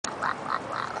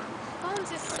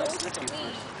so sweet.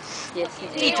 Yes,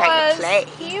 he tried to play.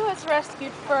 He was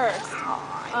rescued first.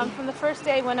 From the first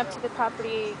day I went up to the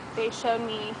property, they showed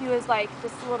me he was like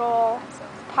this little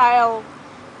pile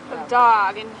of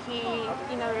dog, and he,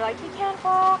 they're like, he can't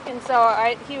walk, and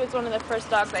so he was one of the first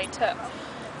dogs I took.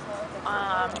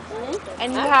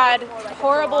 And he had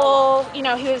horrible, he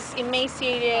was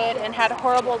emaciated and had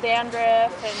horrible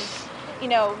dandruff and,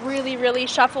 really, really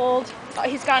shuffled.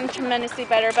 He's gotten tremendously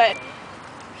better, but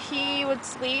he would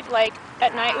sleep like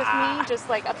at night with me, just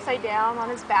like upside down on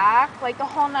his back, like the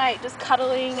whole night, just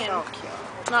cuddling and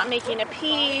not making a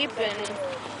peep, and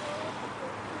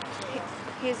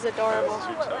he's adorable.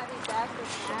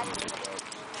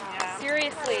 Yeah.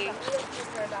 Seriously.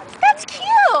 That's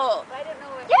cute!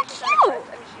 You're cute!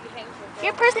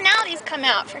 Your personalities come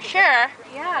out for sure.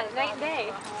 Yeah, night and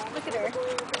day. Look at her.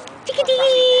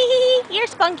 Tickety! You're a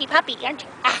spunky puppy, aren't you?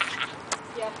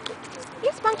 Yeah.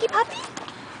 You're a spunky puppy?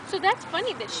 So that's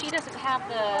funny that she doesn't have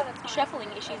the shuffling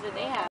issues that they have.